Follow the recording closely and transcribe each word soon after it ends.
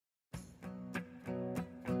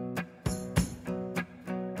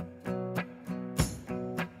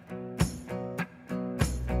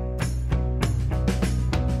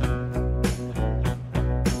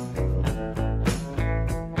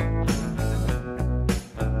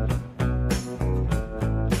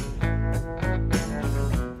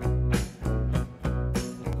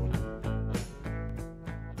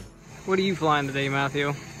What are you flying today, Matthew?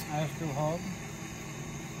 Astro Hog.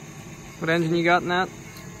 What engine you got in that?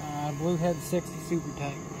 Bluehead 60 Super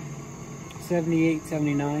Type. 78,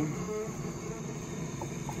 79.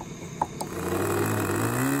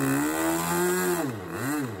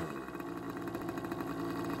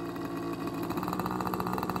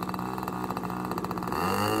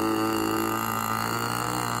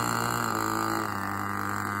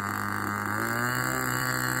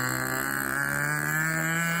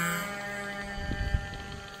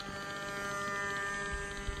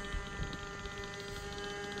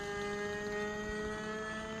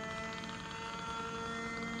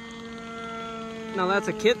 Now that's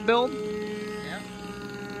a kit build? Yeah.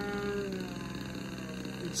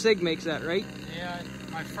 SIG makes that, right? Yeah,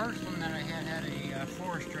 my first one that I had a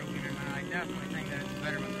 4-stroke in it, and I definitely think that it's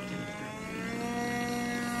better with a 2-stroke.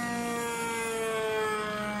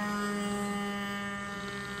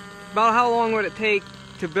 About how long would it take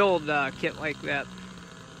to build a kit like that?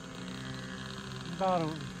 About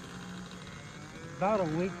a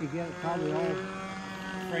week to get it probably all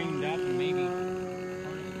framed up, and maybe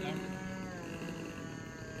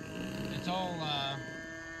it's all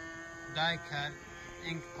die cut,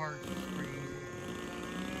 ink parts, pretty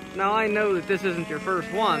easy. Now I know that this isn't your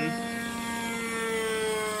first one,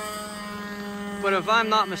 but if I'm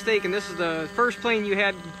not mistaken, this is the first plane you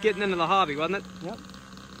had getting into the hobby, wasn't it? Yep.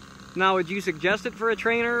 Now, would you suggest it for a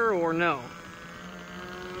trainer or no?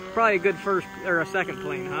 Probably a good first or a second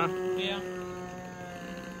plane, huh? Yeah.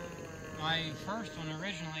 My first one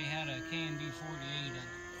originally had a K&D 48 in it.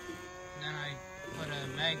 Then I put a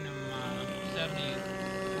Magnum 74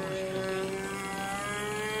 stroke in.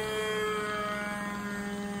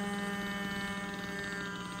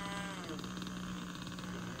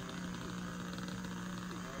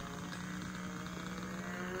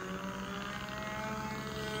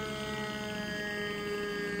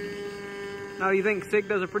 Now, do you think SIG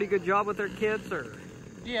does a pretty good job with their kits, or?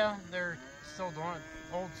 Yeah, they're still doing it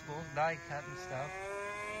old school, die cut and stuff.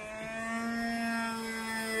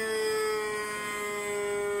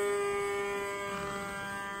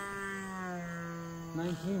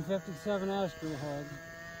 '57 Astro Hog.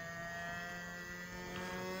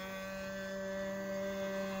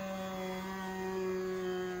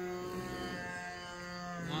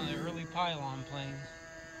 One of the early pylon planes.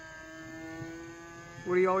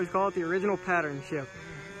 What do you always call it? The original pattern ship.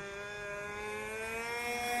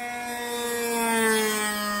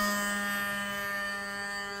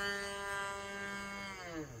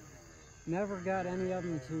 Never got any of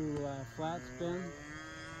them to flat spin.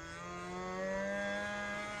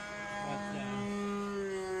 But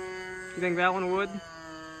You think that one would?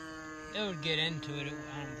 it would get into it. I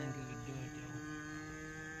don't think it would do it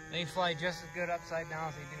though. They fly just as good upside down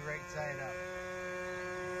as they do right side up.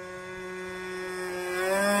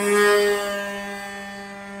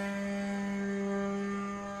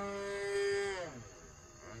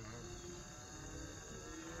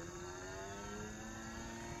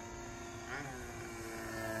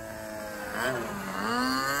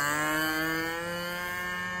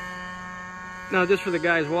 Now, just for the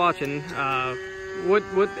guys watching,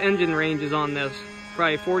 what engine range is on this?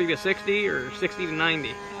 Probably 40 to 60 or 60 to 90?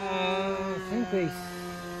 I think they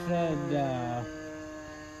said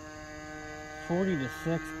 40 to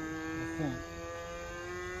 60, I think.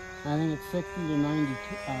 I think it's 60 to 90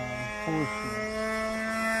 4-stroke.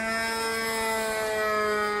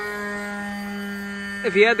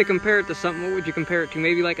 If you had to compare it to something, what would you compare it to?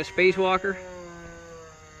 Maybe like a spacewalker?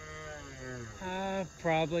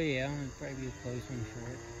 Probably, yeah. It'd probably be a close one for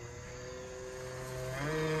it.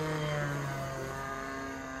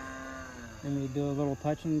 And we do a little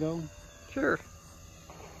touch and go? Sure.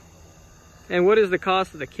 And what is the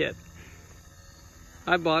cost of the kit?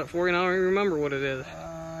 I bought it for you and I don't even remember what it is.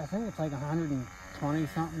 I think it's like 120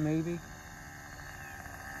 something maybe.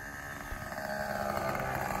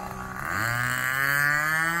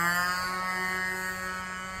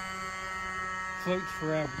 Floats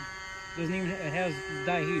forever. Doesn't even, it has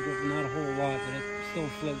dihedral, but not a whole lot, but it still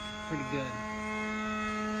floats pretty good.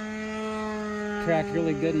 Track's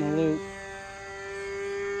really good in the loop.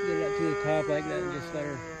 Get it up to the top like that and just let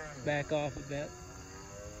her back off a bit.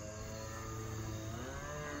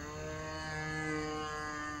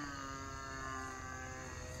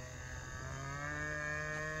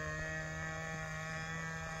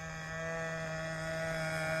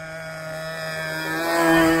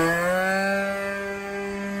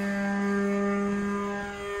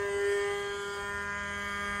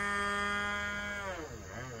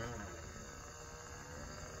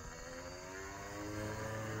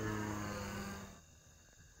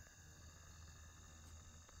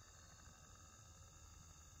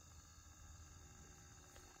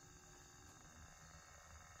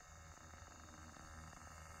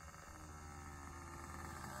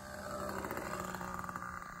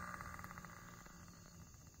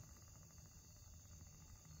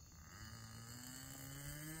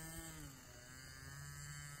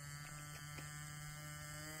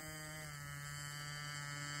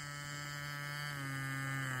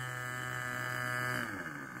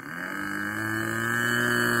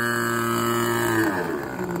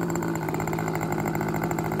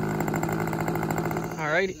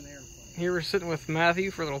 Here we're sitting with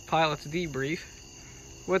Matthew for a little pilot's debrief.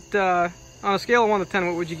 What, on a scale of 1 to 10,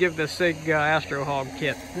 what would you give the SIG Astro Hog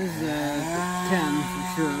kit? This is a 10 for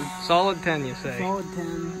sure. Solid 10, you say? Solid 10.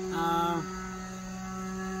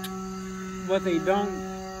 What they don't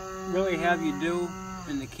really have you do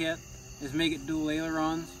in the kit is make it dual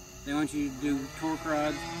ailerons. They want you to do torque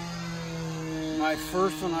rods. My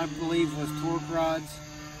first one, I believe, was torque rods.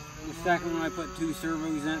 The second one, I put 2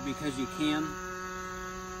 servos in it because you can.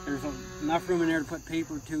 There's enough room in there to put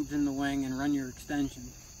paper tubes in the wing and run your extension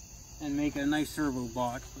and make a nice servo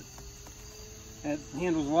box. But it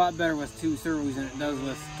handles a lot better with 2 servos than it does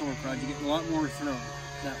with torque rods. You get a lot more throw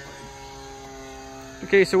that way.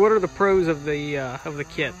 Okay, so what are the pros of the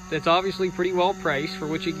kit? It's obviously pretty well priced for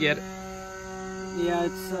what you get. Yeah,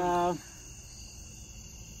 it's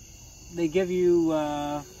they give you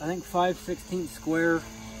I think 5/16 square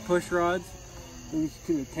push rods to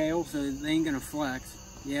the tail, so they ain't gonna flex.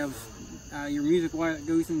 You have your music wire that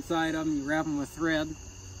goes inside of them. You wrap them with thread,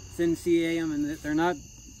 thin CA them, and they're not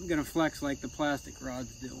gonna flex like the plastic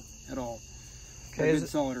rods do at all. Okay, they're good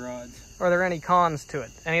solid rods. Are there any cons to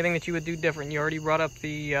it? Anything that you would do different? You already brought up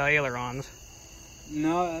the ailerons.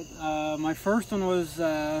 No, my first one was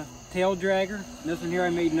tail dragger. This one here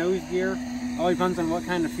I made nose gear. All depends on what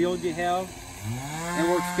kind of field you have. It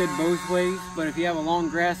works good both ways, but if you have a long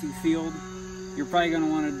grassy field, you're probably going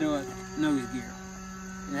to want to do it nose gear.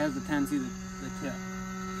 It has the tendency to tip.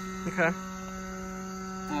 Okay.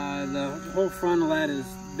 The whole front of that is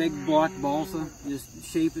big block balsa. Just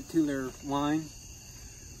shape it to their line.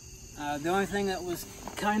 The only thing that was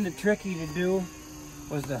kind of tricky to do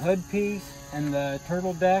was the hood piece and the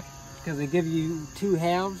turtle deck, because they give you 2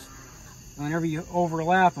 halves. Whenever you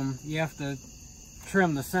overlap them, you have to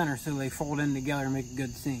trim the center so they fold in together and make a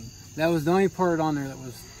good seam. That was the only part on there that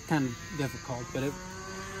was kind of difficult, but it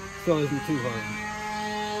still isn't too hard.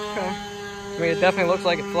 Okay. I mean, it definitely looks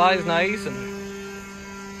like it flies nice and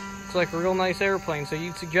looks like a real nice airplane. So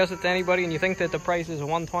you'd suggest it to anybody, and you think that the price is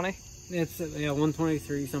 $120? It's yeah,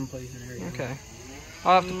 123 someplace in there. Okay.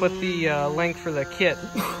 I'll have to put the link for the kit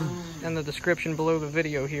in the description below the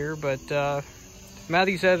video here, but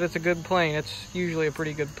Matthew says it's a good plane. It's usually a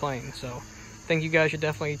pretty good plane, so I think you guys should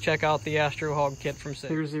definitely check out the Astro Hog kit from SIG.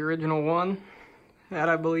 Here's the original one. Had,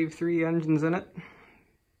 I believe, 3 engines in it.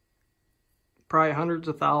 Probably hundreds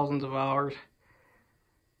of thousands of hours.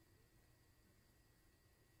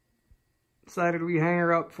 Decided we'd hang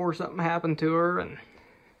her up before something happened to her, and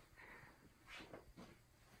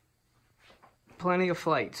plenty of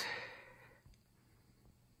flights.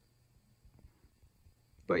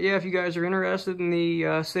 But yeah, if you guys are interested in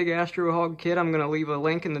the SIG Astro Hog kit, I'm going to leave a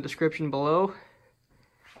link in the description below.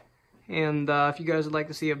 And if you guys would like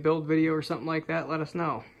to see a build video or something like that, let us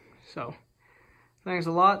know. So, thanks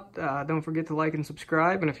a lot. Don't forget to like and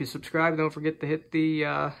subscribe. And if you subscribe, don't forget to hit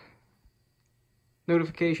the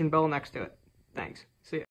notification bell next to it. Thanks. See ya.